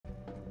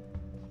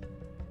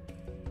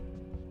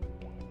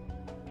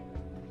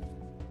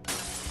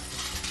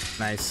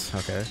Nice.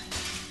 Okay.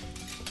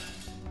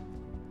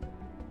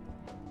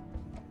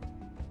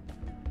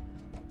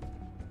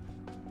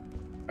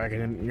 Alright,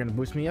 you're gonna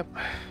boost me up?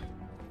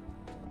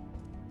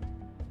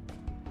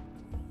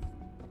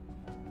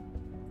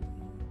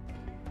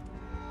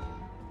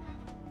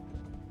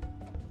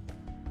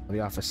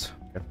 The office.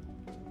 Okay.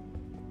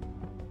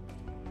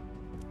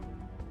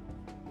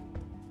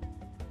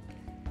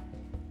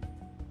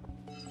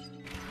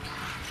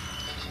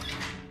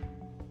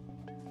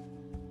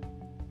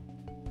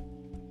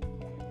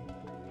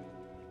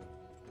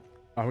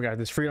 Oh, we got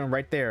this freedom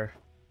right there.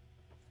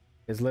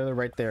 It's literally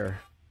right there.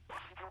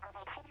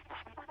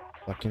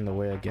 Blocking the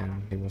way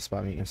again. They will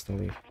spot me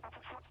instantly.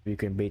 You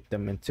can bait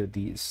them into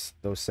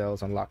those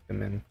cells and lock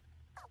them in.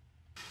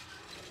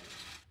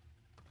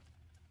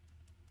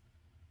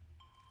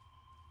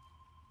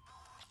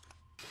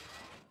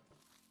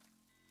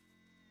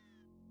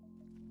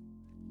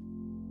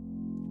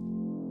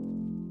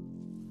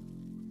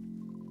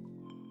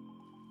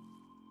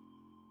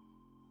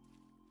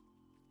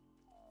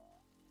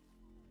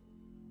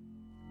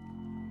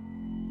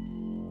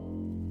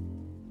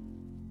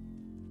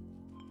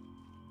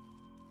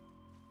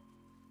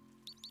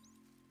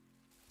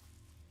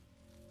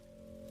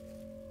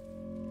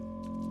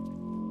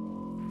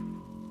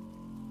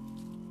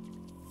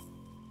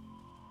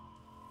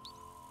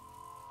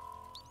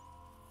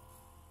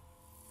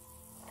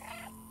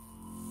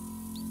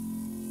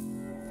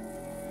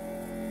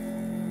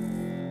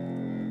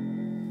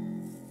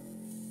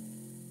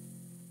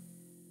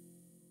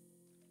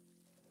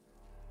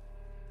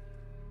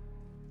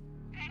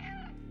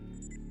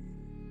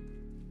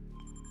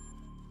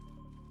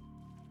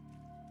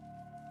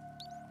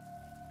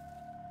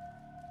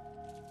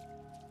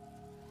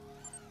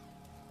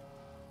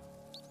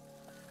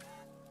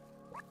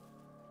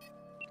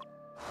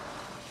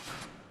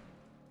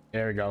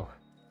 There we go.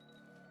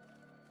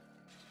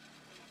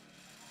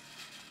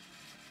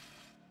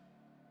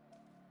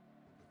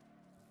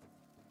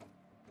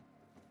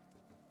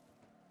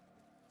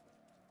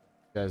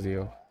 Guys,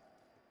 deal.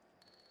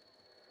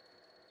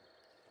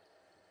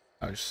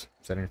 Oh, just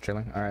sitting here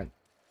chilling. All right.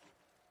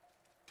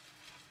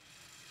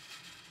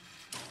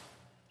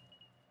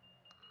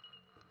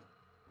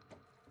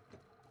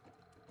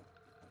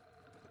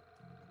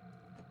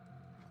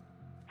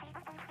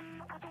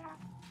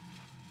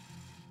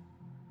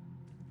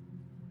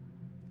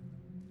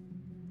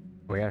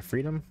 We have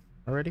freedom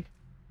already.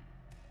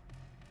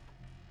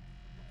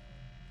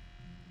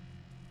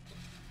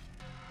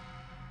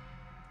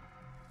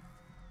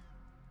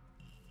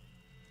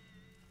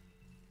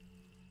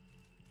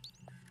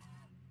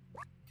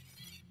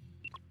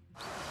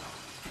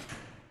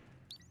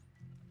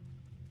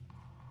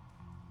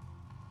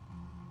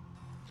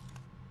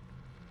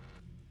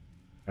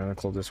 I'm gonna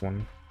close this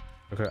one.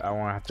 Okay, I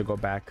won't have to go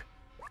back.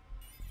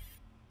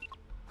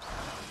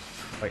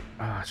 Wait,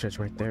 ah, shit's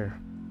right there.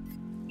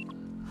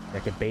 I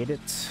could bait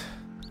it.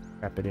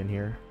 Wrap it in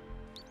here.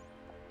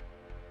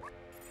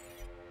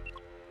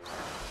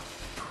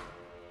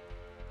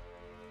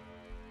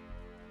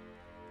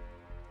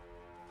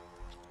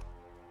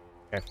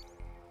 Okay.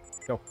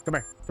 Go. Come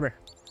here. Come here.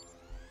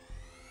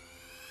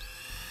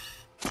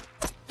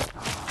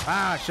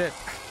 Ah, shit.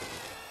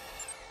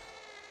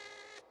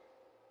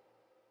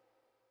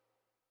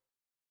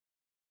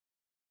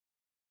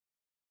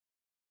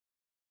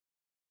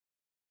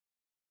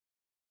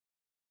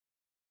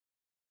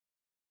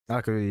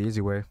 That could be the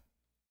easy way.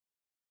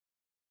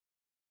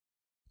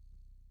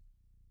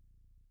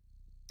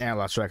 And I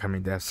lost track how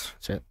many deaths.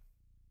 Shit.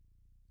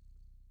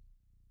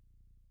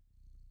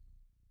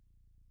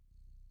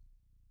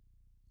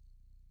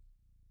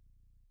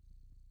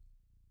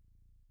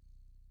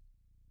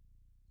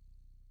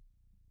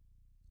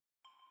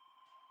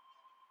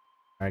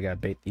 I gotta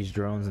bait these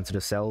drones into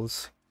the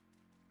cells.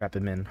 Wrap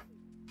them in.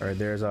 Alright,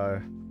 there's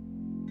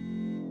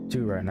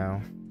 2 right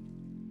now.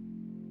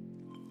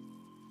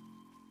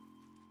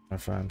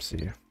 If I'm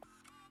see.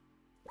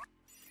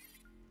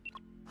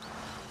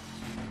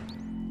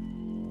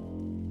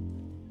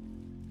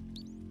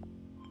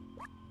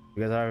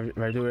 Because if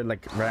I do it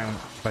like around,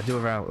 if I do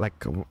it around like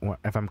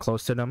if I'm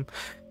close to them,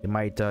 they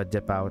might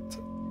dip out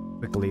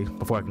quickly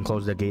before I can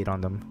close the gate on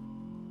them.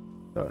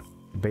 So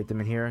bait them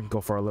in here and go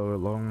for a little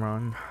long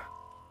run.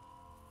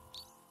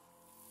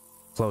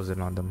 Close it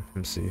on them. Let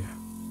me see.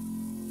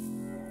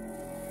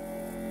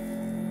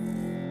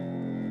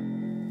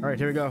 All right,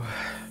 here we go.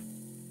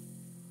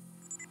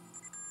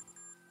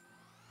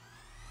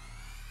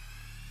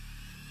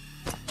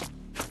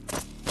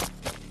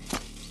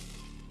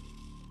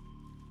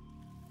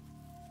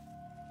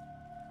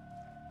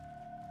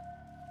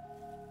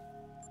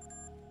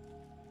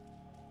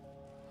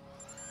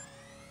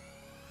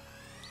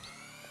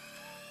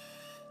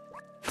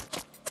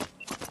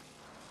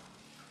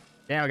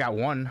 Yeah, I got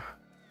one.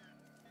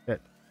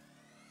 Shit.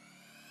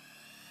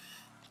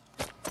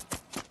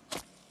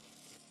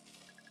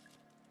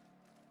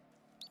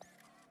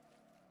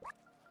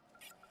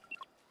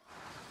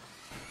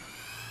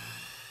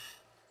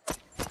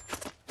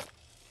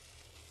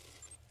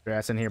 Your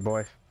ass in here,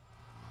 boy.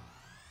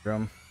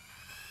 Drum.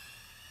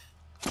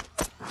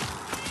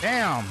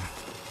 Damn.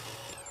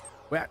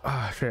 Wait,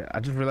 oh shit!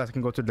 I just realized I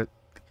can go to the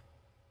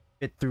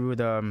fit through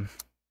the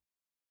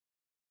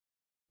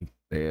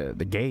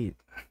gate.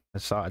 I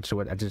saw it. So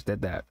I just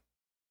did that.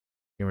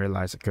 Didn't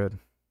realize it could.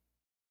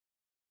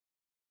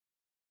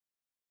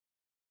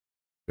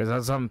 Because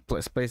there's some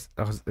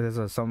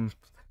some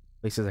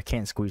places I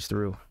can't squeeze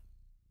through.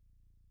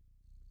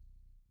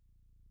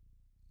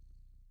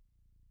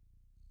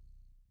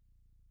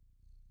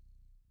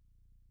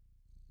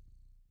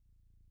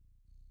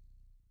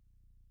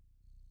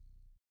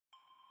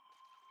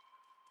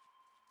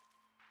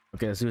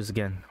 Okay, let's do this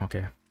again.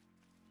 Okay.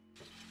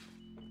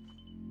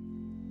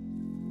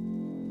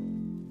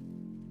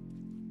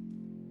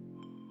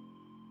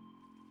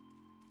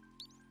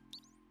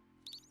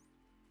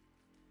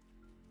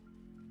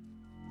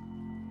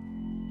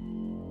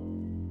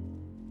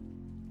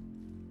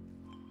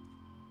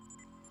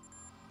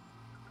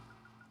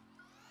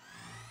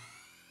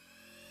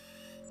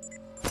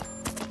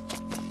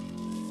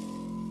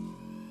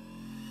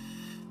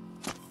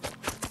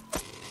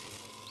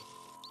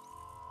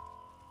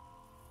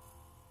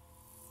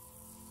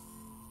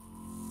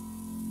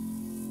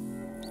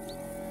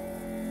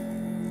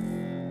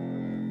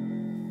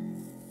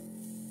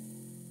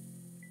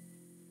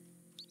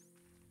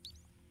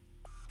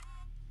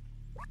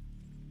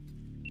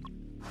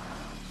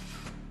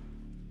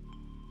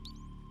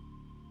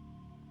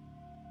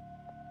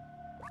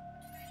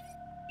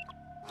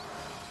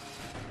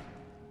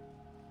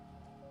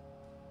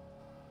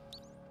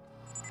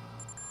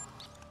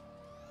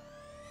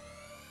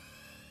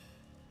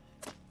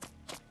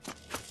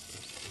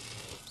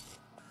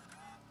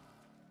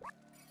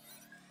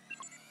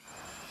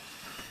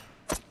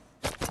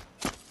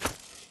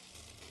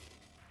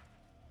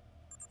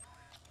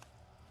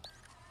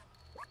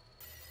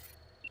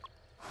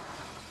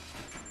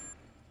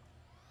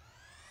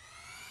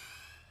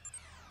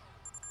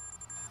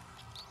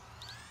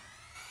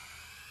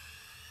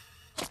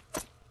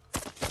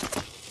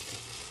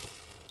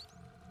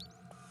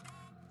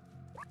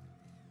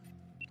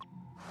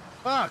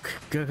 Fuck!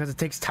 Because it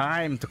takes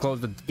time to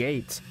close the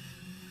gate.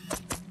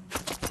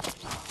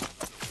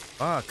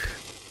 Fuck.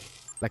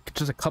 Like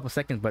just a couple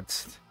seconds,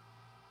 but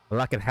a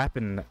lot can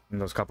happen in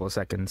those couple of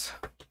seconds.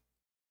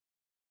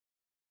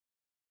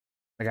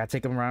 I gotta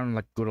take them around,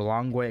 like go the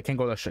long way. I can't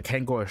go a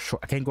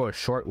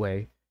short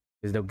way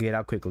because they'll get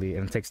out quickly,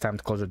 and it takes time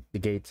to close the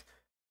gate.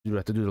 You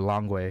have to do the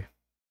long way.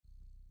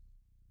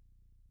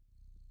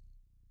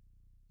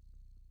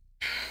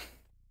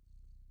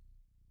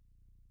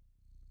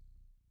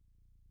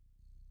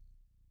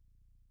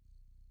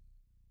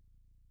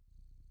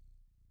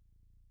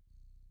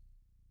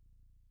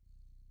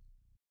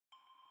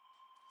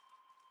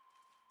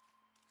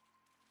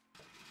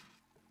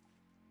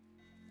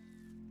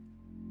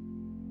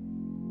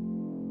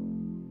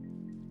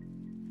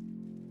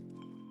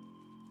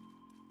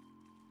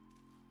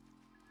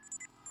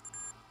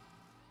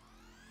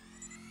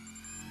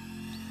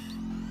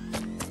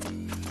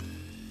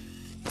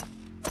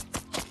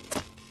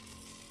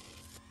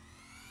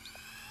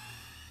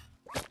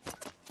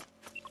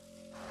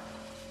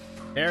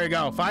 There we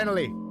go.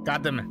 Finally,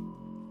 got them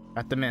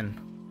in.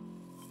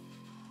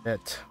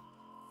 It.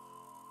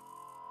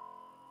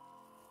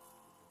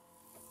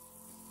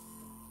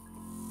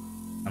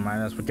 Don't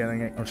mind us. We're getting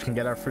it. We can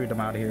get our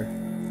freedom out of here.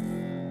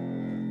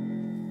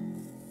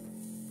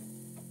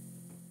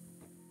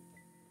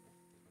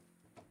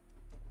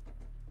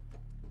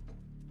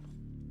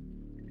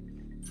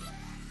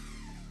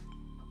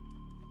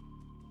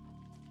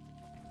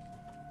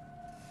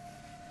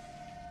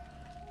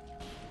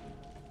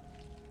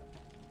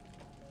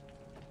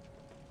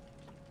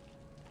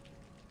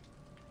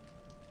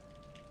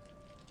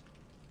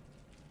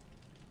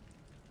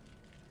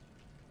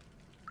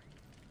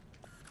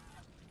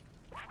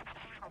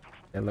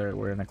 Alert,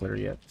 we're not clear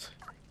yet.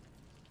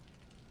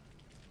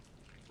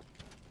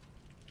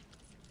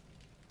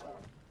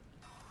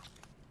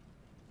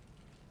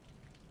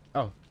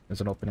 Oh, there's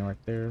an opening right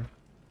there.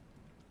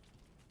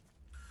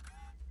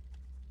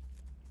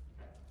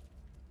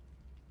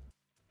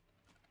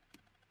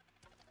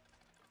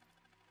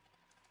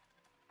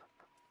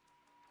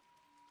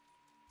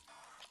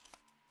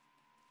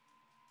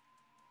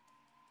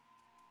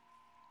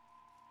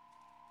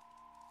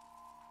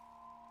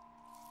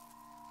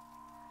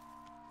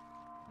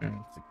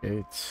 It's the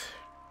gate.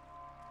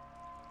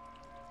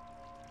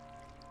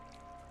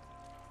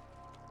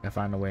 I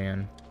find a way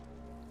in.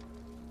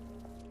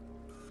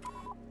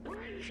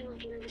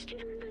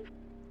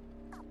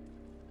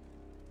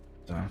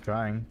 So I'm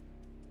trying.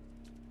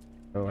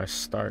 Where do I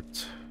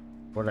start?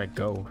 Where do I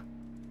go?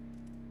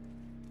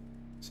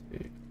 Let's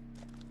see.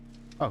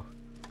 Oh.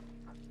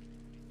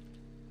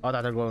 I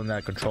thought I'd go in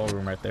that control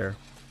room right there.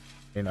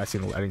 And I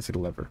didn't see the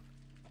lever.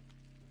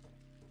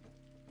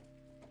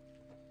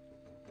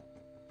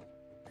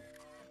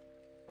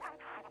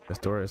 This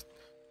door is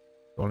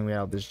the only way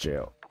out of this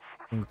jail.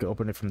 We can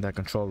open it from that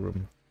control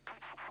room.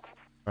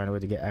 Find a way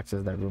to get access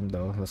to that room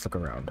though. Let's look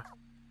around.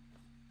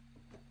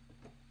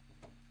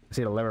 I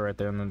see the lever right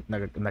there in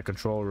that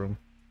control room.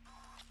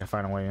 I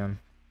find a way in.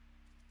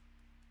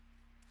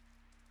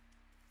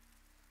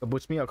 It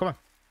boost me up. Come on.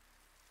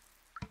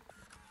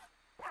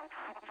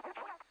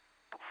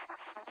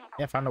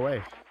 Yeah, found a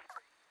way.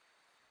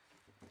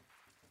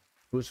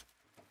 Boost.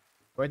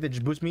 Wait, did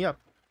you boost me up?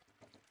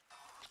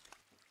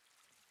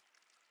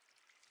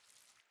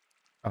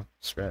 Oh,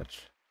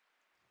 scratch.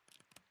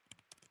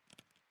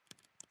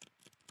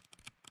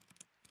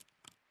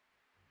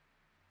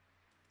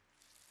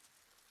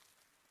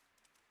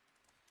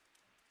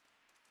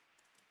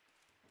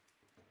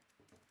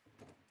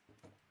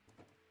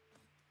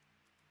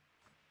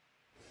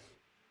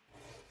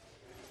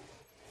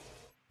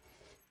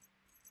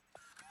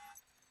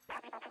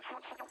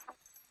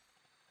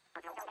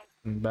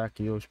 Back,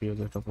 you'll be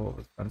able to double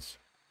defense.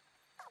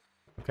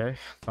 Okay,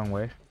 long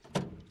way.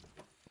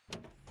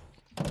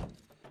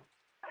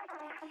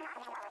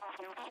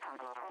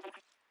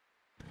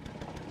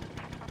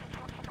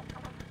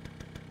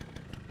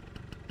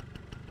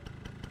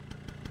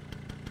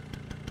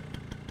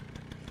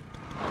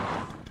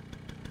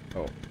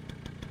 Oh.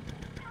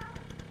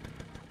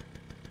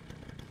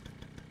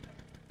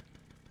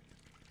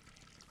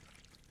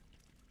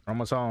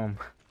 Almost home.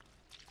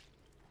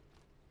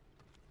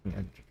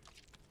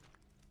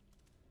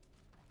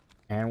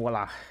 And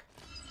voila.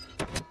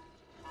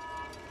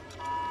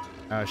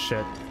 Oh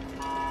shit.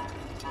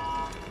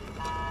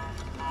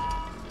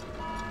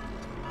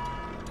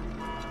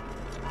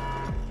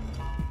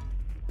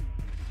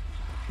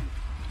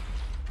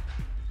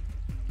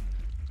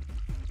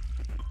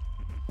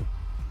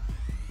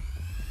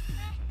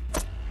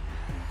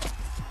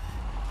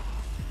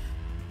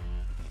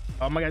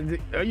 Oh my god,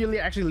 are you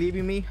actually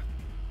leaving me?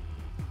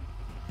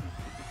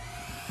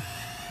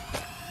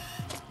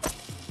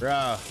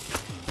 Bro.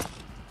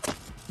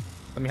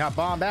 Let me hop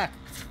on back.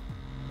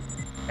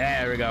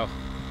 There we go.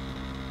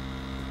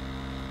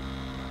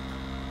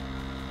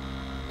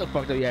 The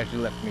fuck did you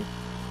actually left me?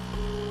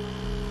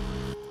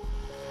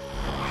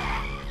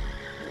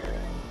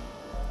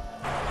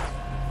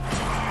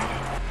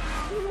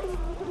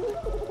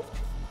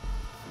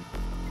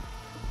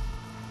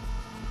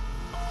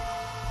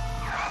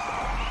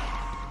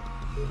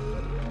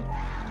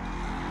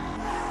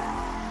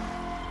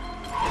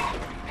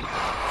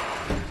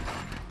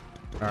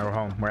 Alright, we're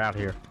home. We're out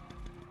here.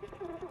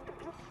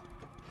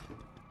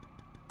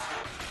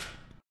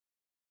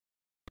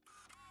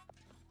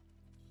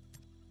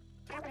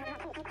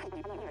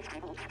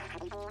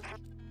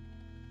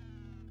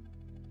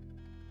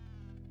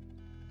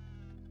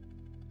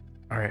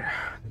 Alright,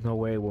 no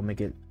way we'll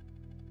make it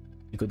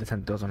equal to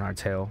 10,000 on our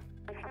tail.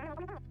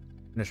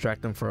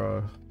 Distract them for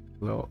a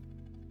little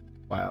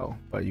while,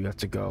 but you have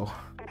to go.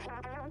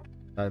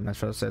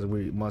 Metro says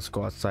we must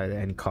go outside at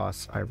any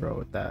cost. I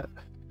wrote that.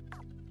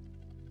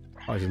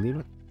 Oh, is he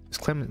leaving? Is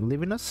Clement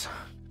leaving us?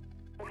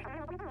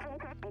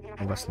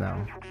 Of us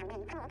now.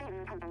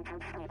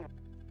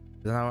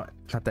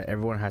 It's not that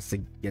everyone has to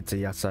get to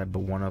the outside, but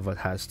one of us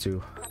has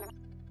to.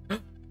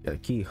 Get a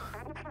key.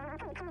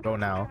 Go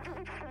now.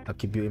 I'll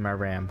keep you in my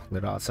RAM,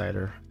 little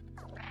outsider.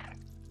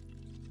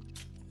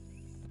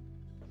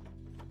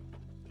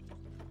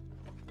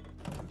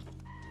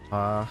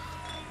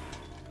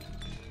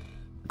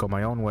 Go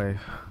my own way.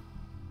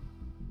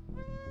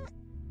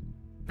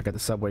 I got the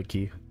subway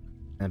key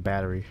and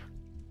battery.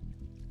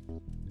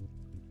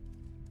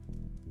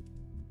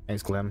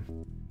 Thanks, Clem.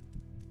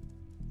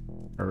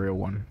 A real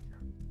one.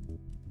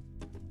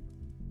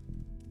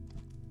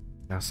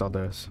 I saw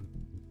this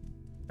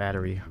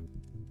battery.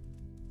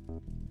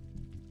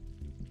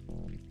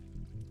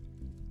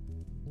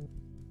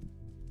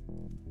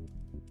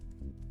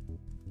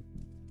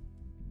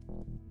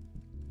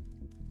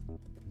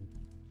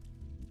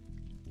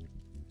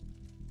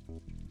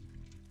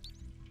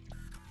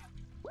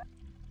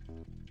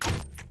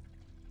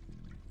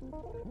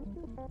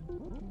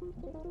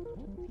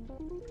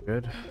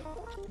 Good.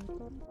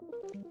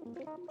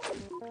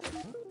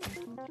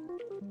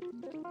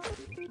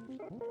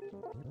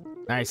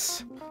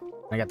 Nice.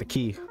 I got the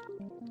key.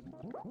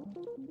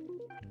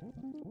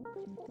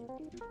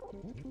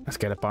 Let's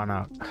get up on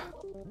out.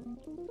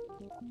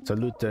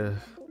 Salute to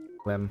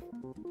Clem.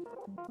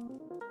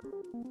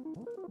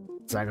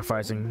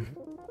 Sacrificing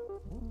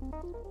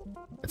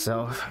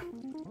itself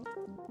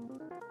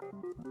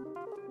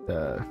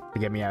to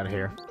get me out of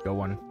here. Go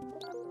one.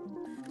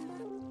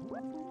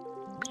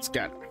 Let's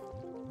get.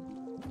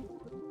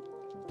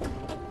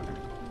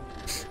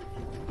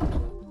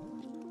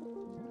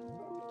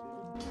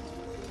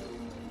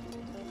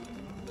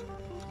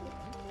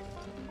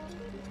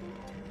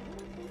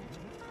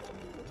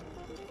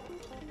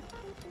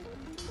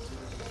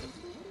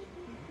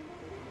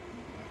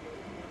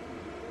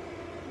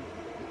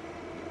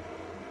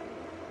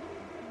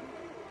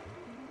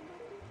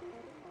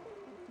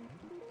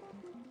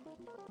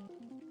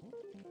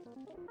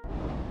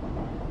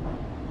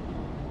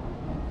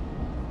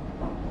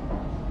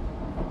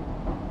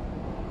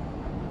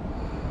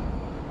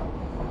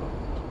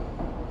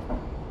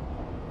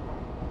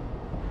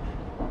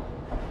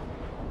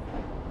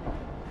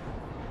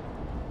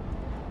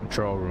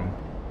 Control room.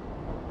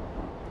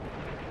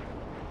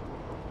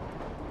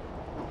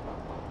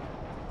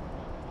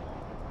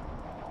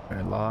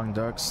 Alright, long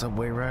dark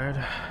subway ride.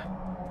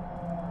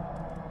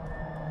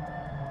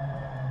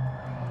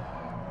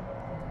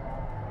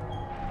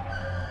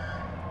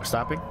 We're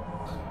stopping.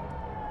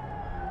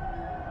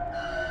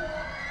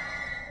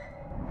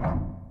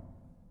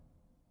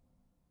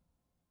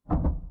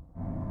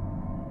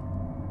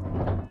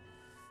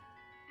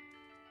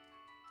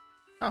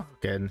 Oh,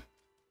 good.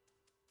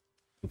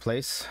 New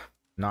place,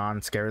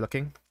 non-scary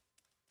looking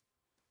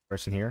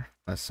person here.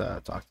 Let's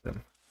talk to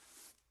them.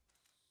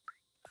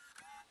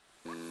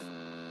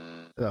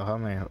 Oh, how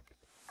may I help?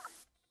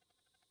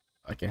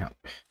 I can't help.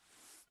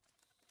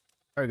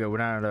 Very good. We're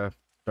not at a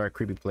dark,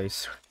 creepy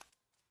place.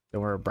 Then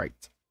we're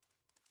bright.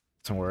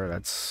 Somewhere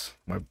that's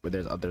where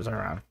there's others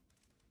around.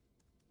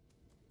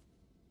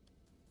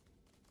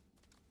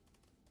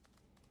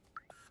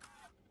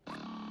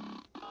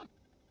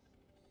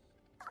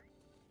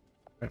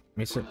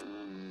 Mason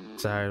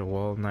side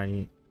wall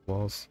 90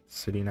 walls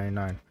city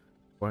 99.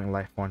 Going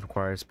life forms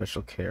requires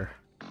special care.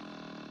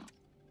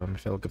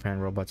 Fellow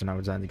companion robots are now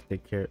designed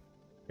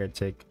to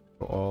take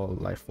for all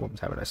life forms.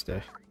 Have a nice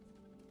day.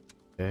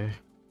 Okay.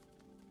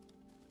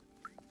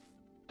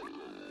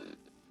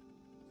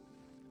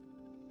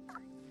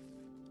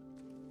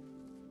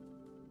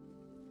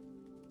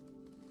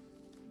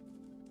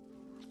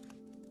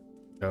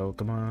 Go,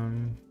 come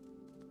on.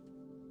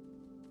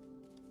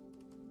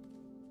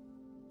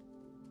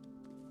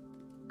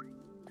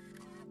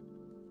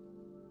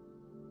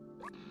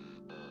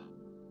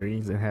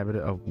 Greetings,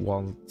 inhabitant of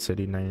Wall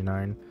City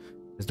 99.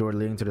 This door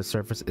leading to the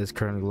surface is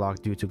currently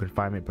locked due to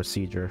confinement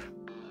procedure.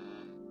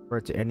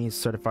 Refer to any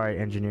certified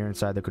engineer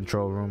inside the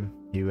control room.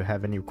 You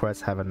have any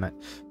requests? Have a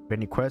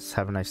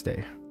nice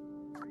day.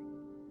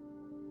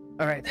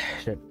 All right,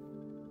 shit.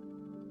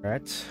 All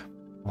right,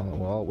 on the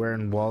wall. We're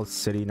in Wall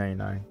City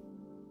 99.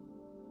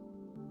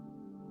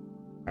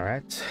 All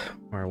right,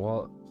 we're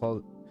Wall.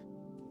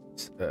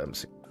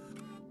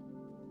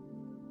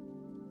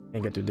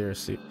 Can't get through there.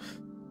 See.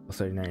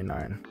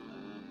 3099.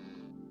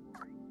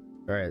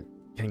 All right,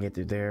 can't get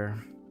through there.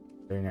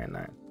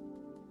 3099.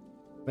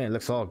 Man, it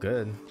looks all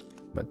good,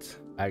 but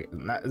it's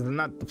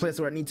not the place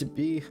where I need to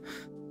be.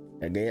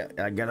 I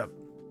gotta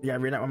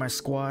read out with my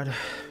squad.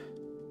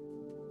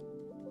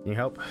 Can you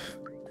help?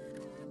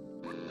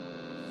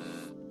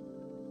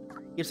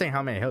 You're saying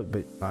how may I help,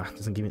 but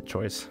doesn't give me a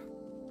choice.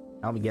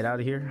 Help me get out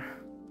of here.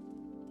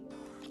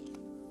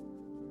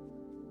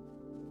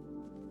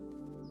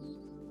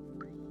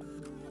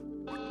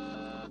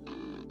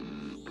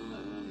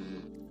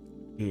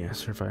 Yeah,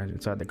 certified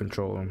inside the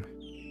control room.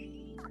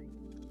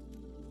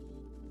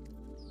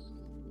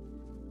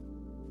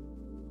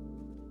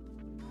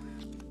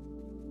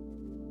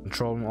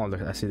 Control room.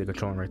 Oh, I see the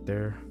control room right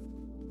there.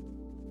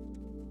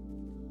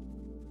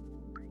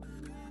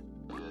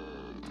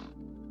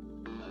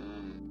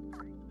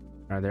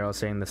 Alright, they're all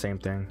saying the same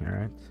thing. All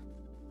right.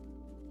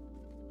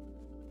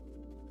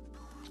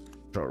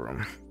 Control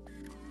room.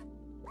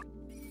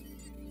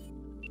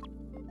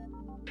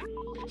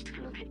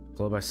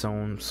 By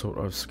some sort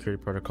of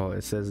security protocol,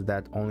 it says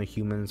that only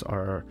humans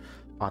are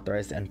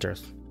authorized to enter.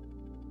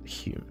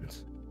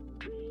 Humans.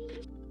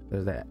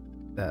 There's that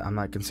I'm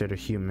not considered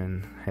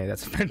human. Hey,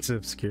 that's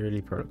offensive.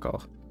 Security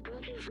protocol.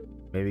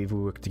 Maybe if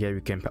we work together,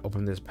 we can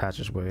open this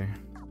passageway.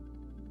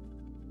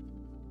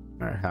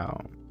 Or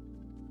how?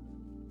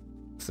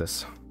 What's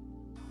this?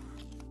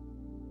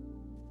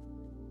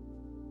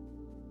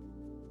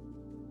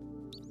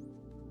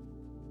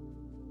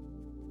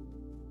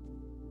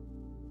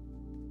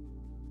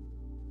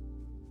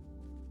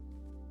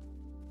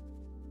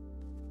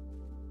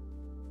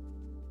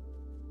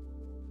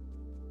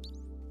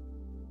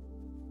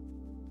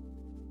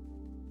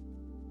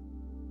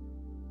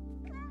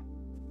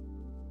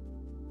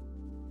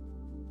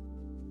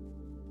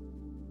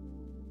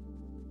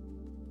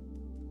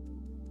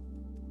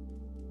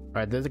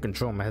 Alright, there's a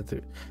control room.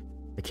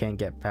 I can't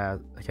get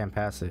past. I can't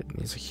pass it.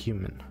 He's a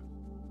human.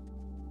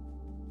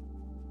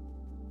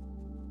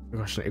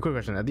 Quick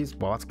question. Are these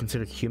bots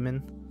considered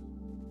human?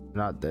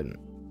 Not then.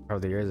 Oh,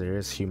 there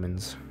is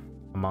humans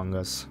among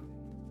us.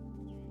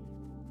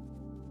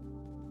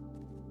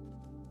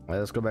 Alright,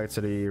 let's go back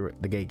to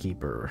the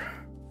gatekeeper.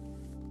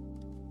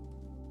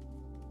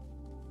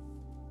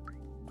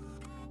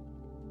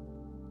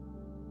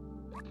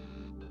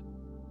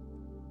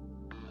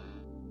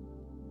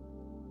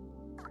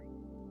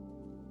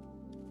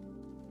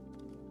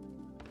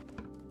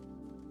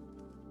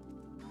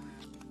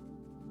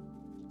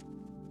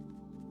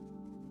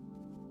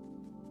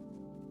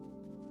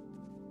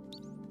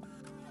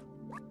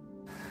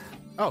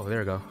 Oh, there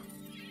we go.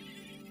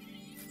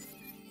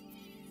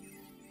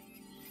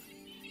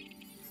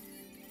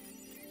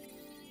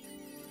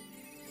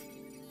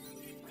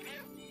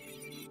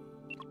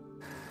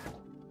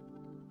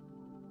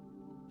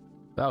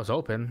 That was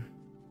open.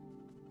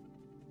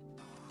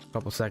 A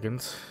couple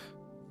seconds.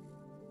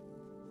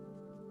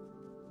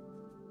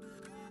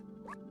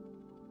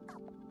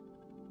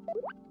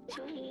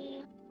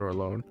 We're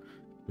alone.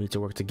 We need to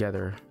work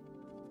together.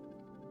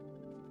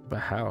 But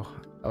how?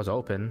 That was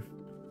open.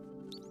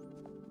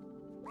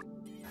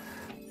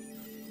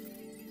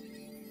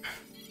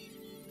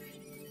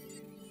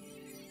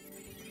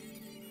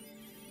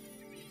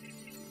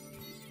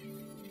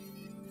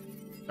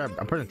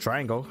 I'm pressing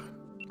triangle.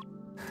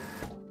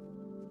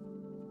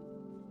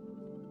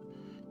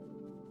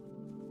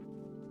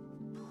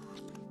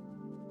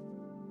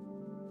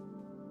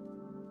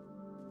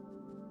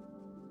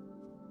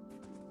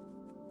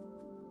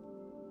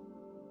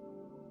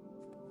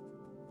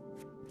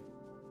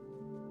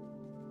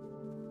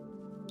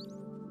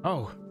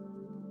 Oh.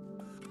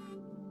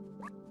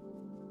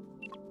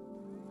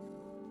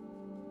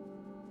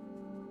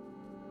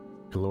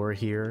 Glory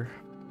here.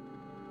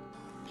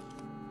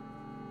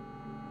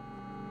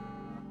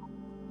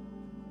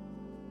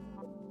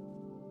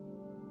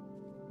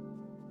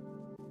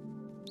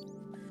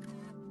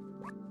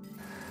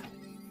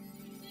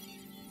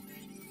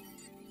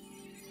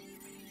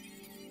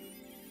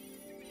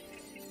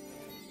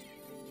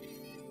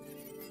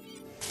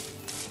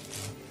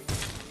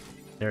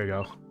 There we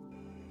go.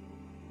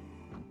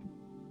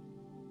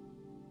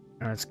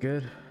 That's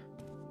good.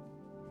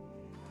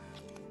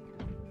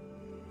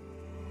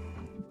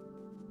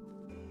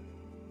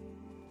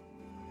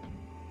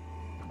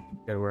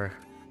 Yeah, we're in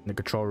the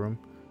control room.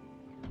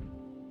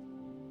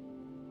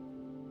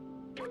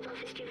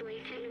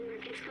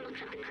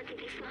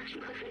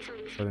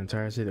 For the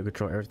entire city, they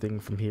control everything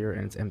from here,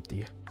 and it's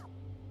empty.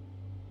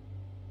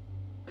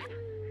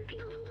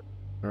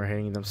 We're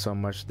hating them so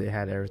much. They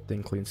had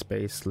everything: clean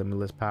space,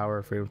 limitless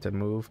power, freedom to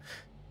move.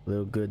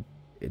 Little good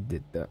it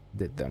did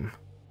them.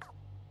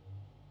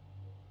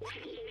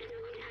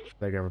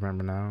 Like I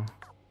remember now.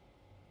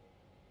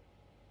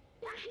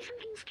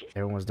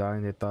 Everyone was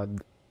dying. They thought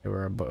they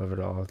were above it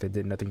all. They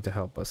did nothing to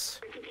help us.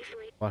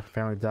 While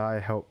family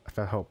died, I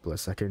felt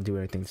helpless. I couldn't do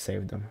anything to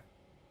save them.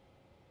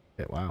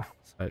 Yeah, wow,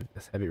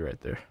 that's heavy right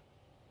there.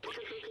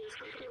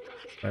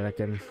 But I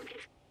can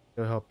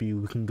still help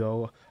you. We can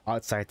go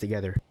outside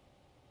together.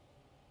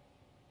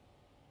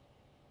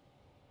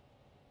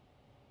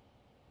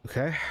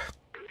 Okay.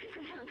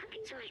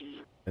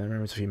 And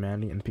remembrance of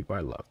humanity and the people I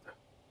loved.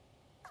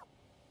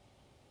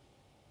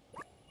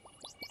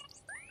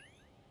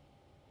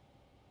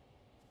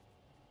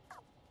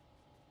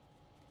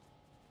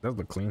 Does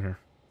look clean here.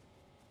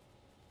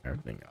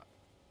 Everything.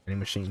 Any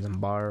machines and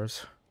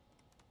bars.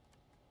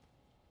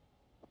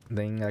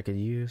 Thing I could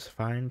use,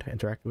 find,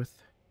 interact with.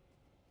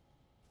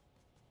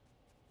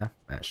 Ah,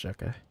 that's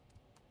okay.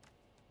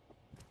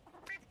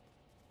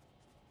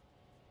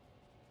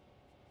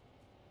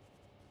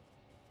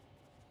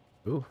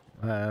 Ooh,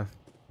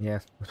 yeah,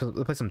 let's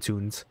play some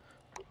tunes.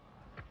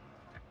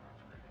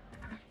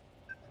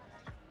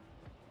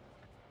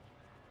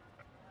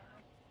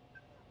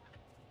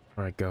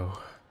 Where'd I go?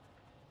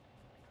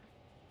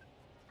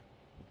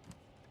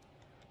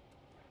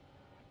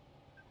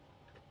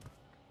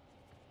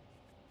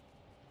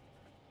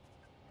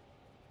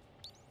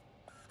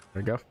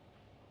 There we go.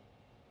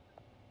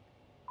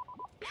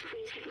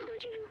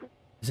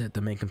 Is it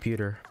the main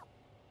computer?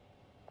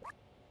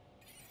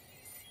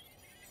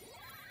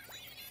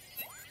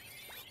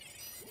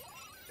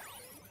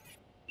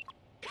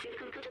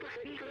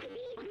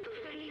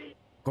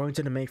 Going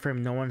to the mainframe,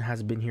 no one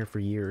has been here for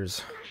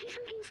years.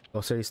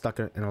 The city's stuck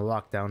in a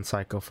lockdown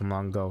cycle from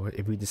long ago.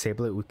 If we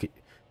disable it, we could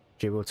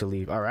be able to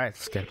leave. Alright,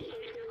 let's get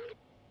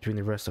between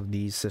the rest of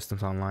these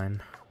systems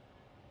online.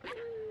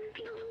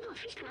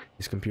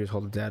 These computers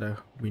hold the data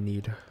we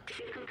need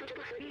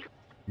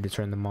to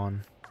turn them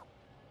on.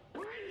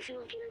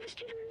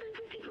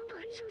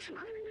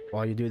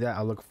 While you do that,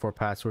 I'll look for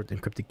passwords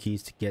and encrypted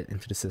keys to get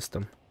into the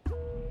system.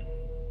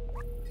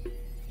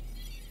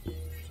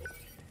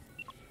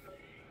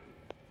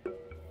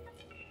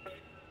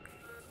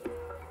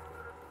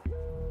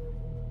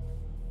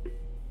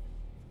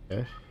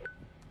 Okay.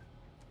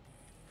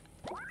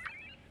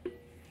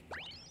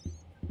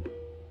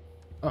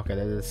 Okay,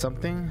 that is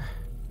something.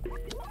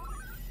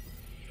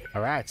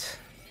 All right.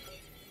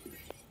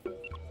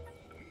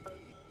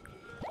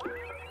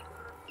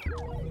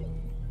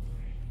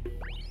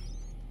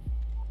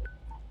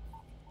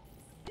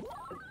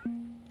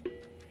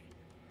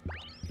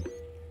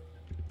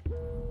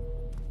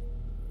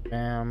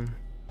 Bam.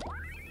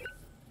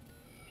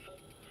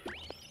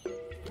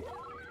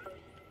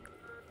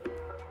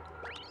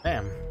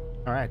 Bam.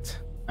 All right.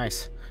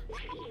 Nice.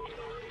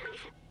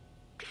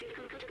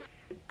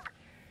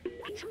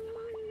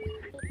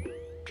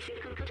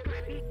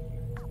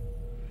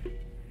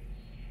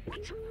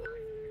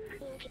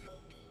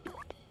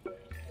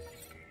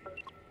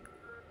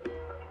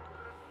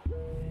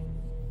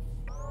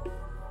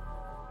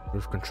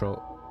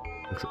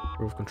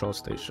 Roof control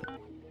station.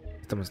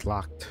 System is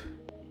locked.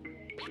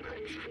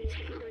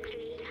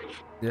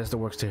 There's the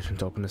workstation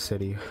to open the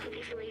city.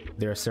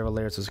 There are several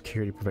layers of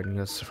security preventing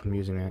us from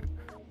using it.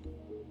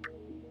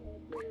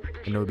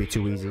 And it would be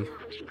too easy.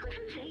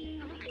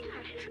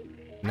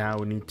 Now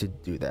we need to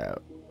do that.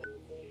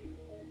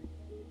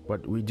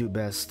 What we do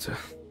best.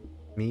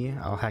 Me,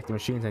 I'll hack the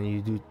machines and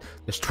you do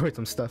destroy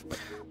some stuff.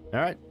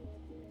 Alright.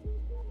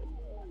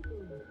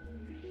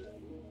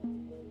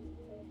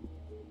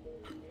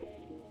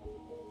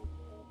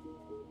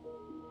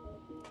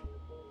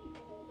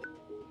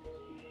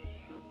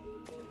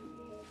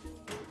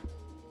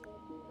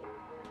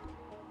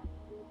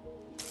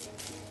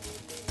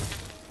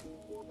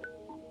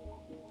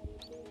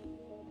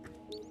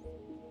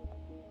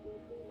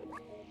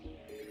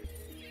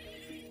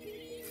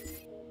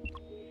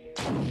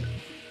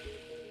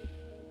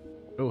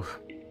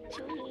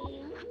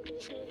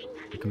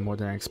 Taking more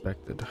than I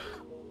expected.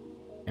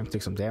 I'm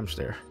take some damage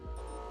there.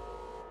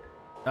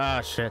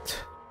 Ah,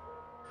 shit.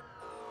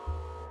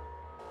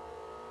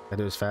 That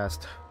dude is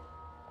fast.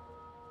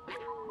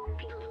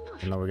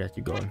 I know we gotta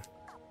keep going.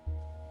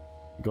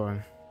 Keep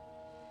going.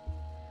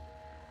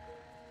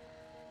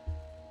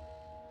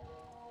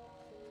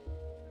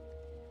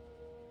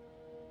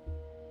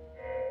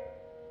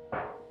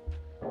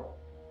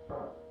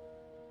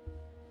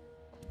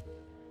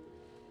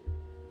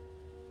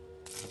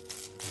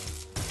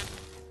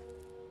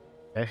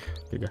 Okay,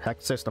 you go. Hack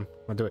the system.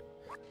 I'll do it.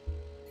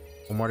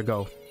 One more to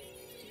go.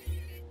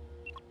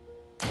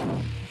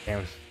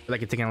 Damn,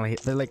 like you're taking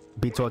they're like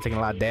B12 taking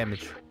a lot of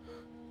damage.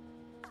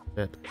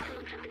 Shit.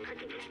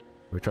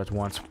 We tried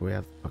once. We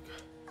have. Okay.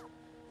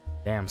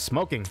 Damn,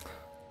 smoking.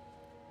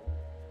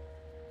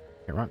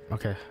 Can't run.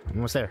 Okay, I'm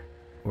almost there.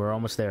 We're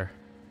almost there.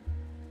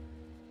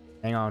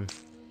 Hang on.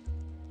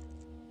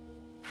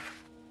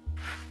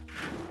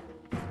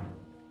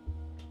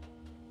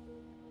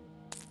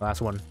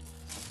 Last one.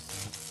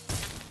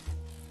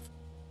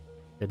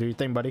 Yeah, do your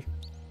thing, buddy.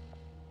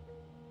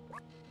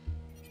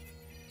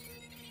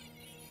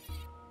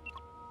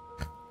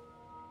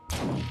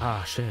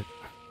 Ah, shit.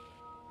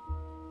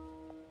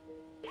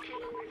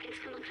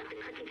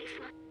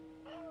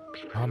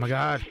 Oh my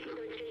god.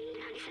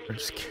 I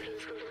just shit.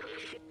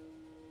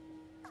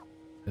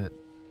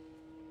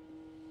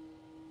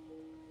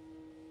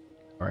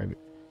 Alright.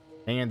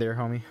 Hang in there,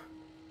 homie.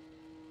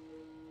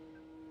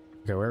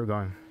 Okay, where are we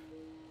going?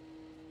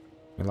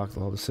 We locked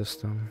all the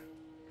system.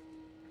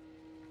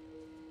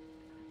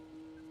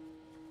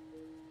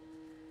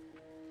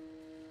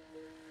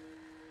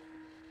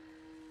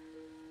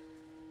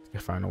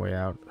 Let's find a way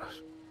out.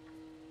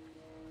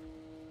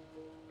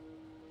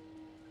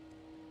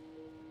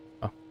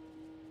 Oh.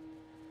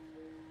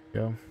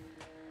 Go.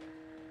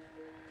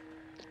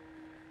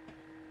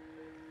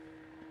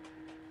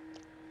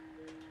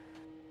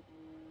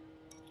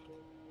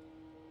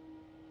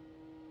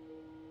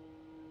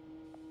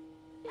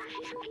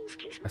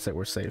 I said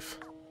we're safe.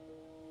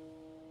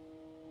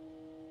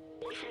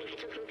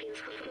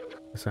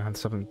 I said I had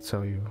something to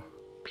tell you.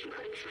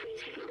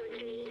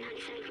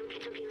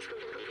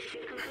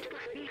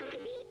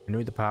 I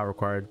knew the power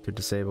required to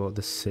disable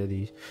the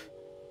city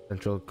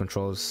central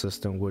control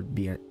system would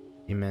be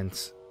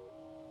immense,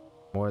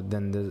 more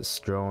than this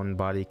drone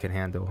body can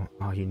handle.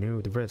 Oh, you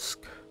knew the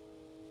risk.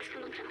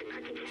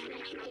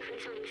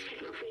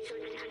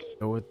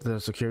 But with the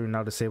security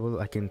now disabled,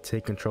 I can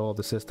take control of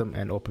the system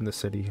and open the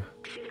city.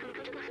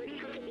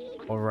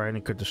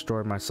 Overriding could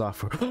destroy my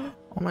software.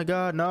 Oh my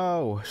god,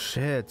 no!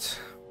 Shit.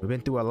 We've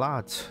been through a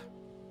lot.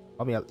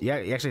 Homie, yeah,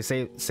 you actually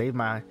saved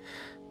my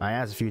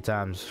ass a few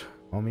times,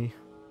 homie.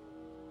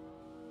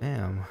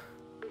 Damn.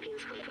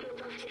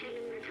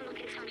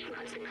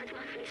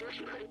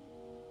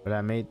 But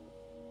I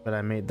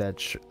made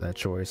that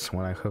choice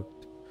when I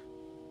hooked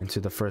into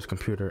the first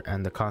computer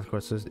and the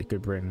consequences it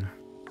could bring.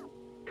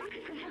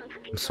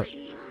 I'm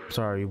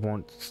sorry,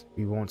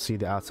 we won't see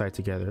the outside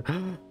together.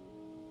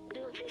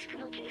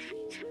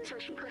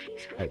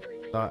 I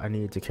thought I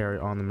needed to carry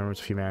on the memories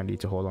of humanity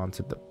to hold on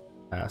to the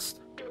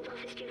past.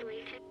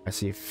 I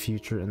see a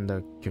future in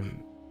the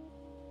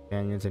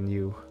companions and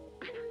you.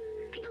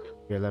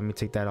 Here, let me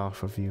take that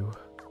off of you.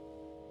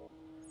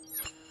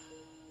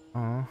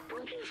 Aw.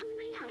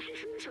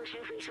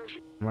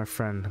 My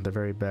friend, the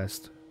very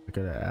best I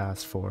could have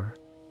asked for.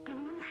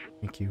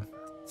 Thank you.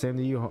 Same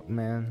to you,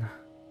 man.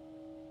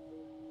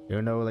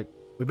 You know, like,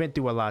 we've been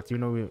through a lot. You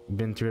know, we've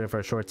been through it for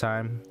a short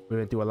time. We've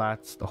been through a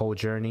lot, the whole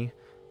journey.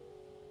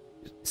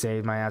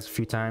 Saved my ass a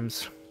few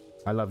times.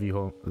 I love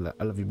you,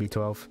 I love you,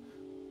 B12.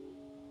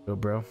 Yo,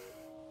 bro.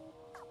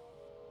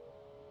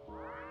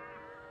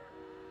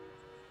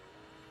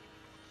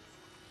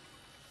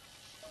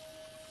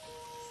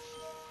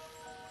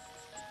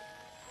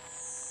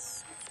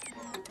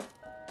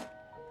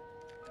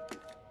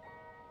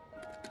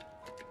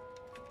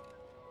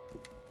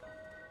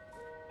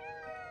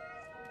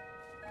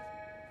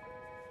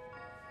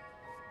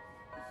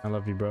 I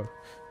love you, bro.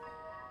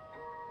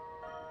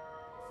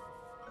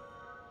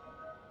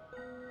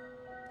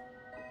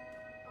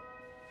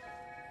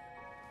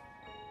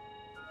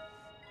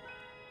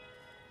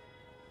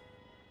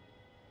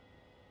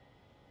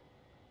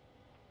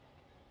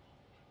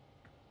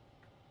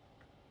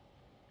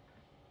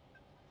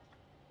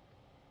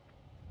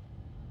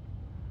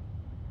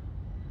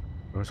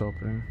 Doors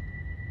opening.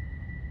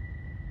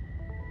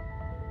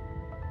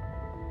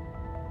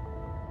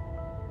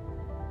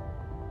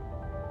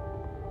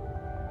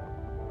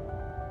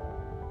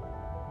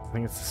 I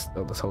think it's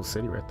this whole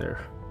city right there.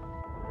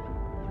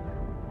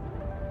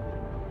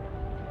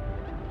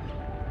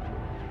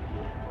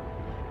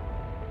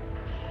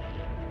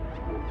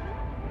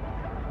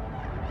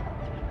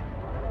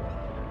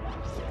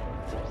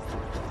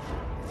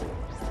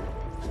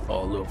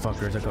 Oh, little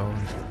fuckers are going.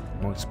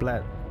 Won't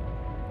splat.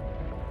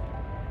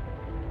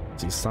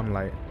 See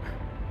sunlight.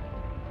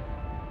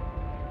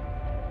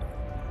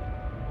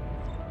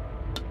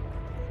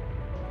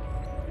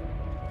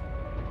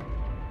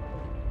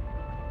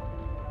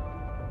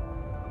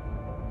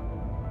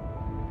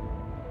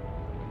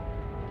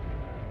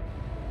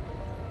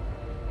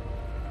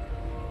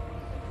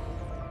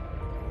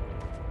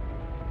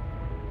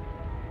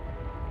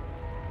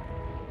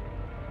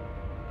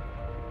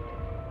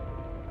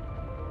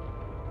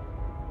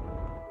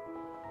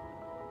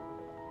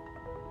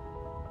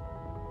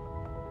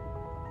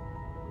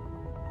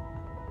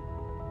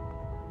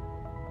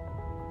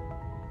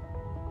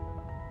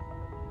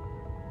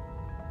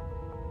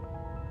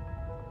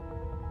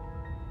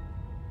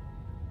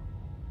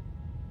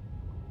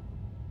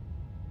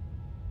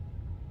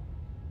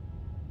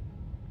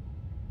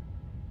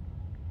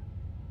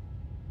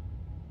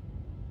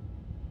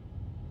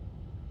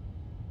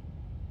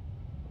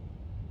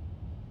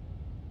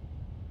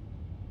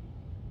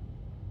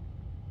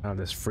 Oh,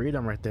 there's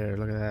freedom right there.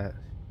 Look at that.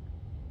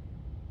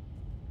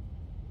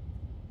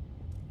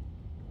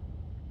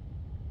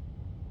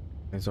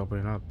 It's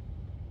opening up.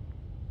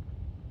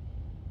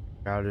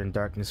 Shrouded in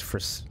darkness for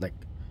like,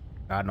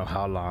 I don't know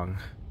how long.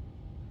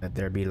 Let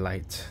there be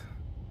light.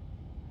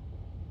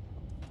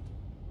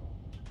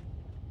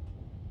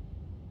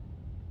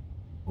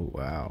 Oh,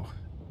 wow.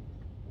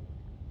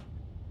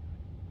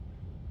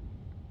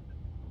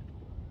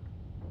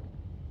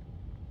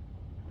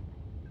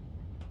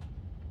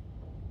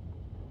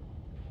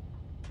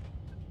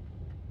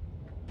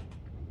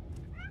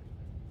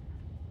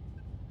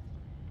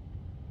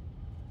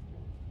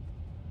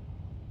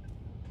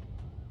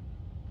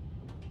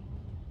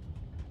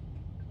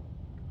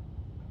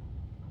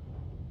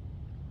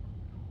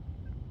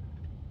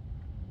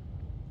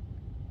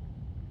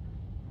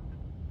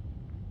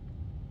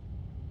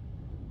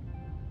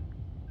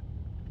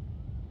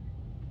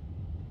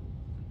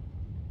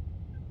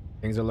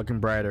 Things are looking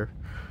brighter.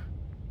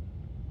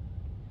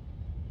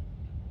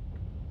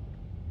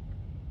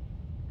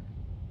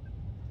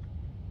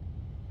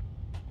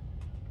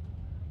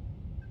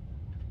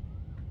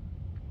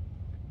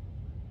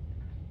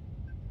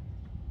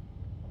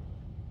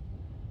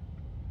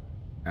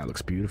 That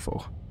looks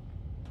beautiful.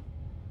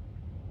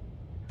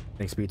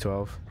 Thanks,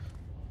 B12.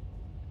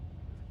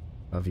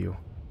 Love you.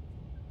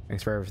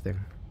 Thanks for everything.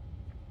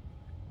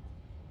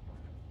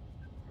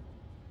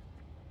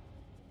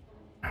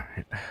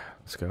 Alright,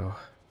 let's go.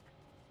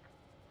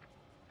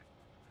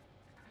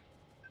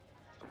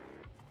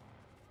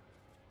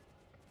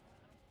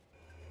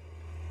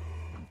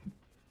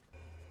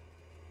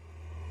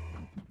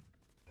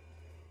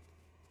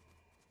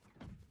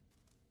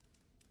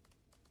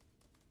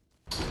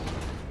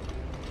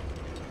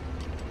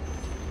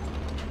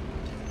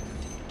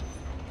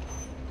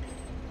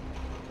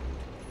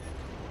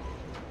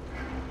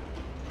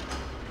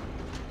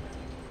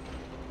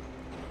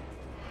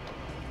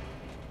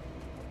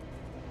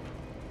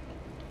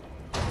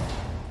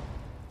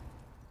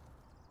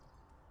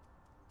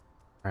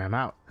 I'm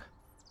out.